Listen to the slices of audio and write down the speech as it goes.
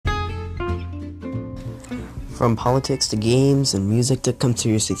From politics to games and music to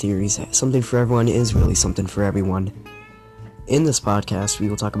conspiracy theories, something for everyone is really something for everyone. In this podcast, we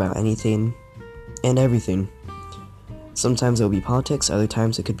will talk about anything and everything. Sometimes it will be politics, other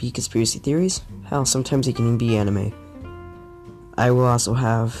times it could be conspiracy theories. Hell, sometimes it can even be anime. I will also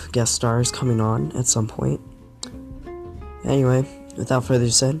have guest stars coming on at some point. Anyway, without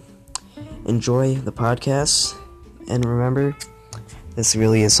further said, enjoy the podcast, and remember, this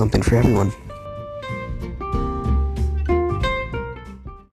really is something for everyone.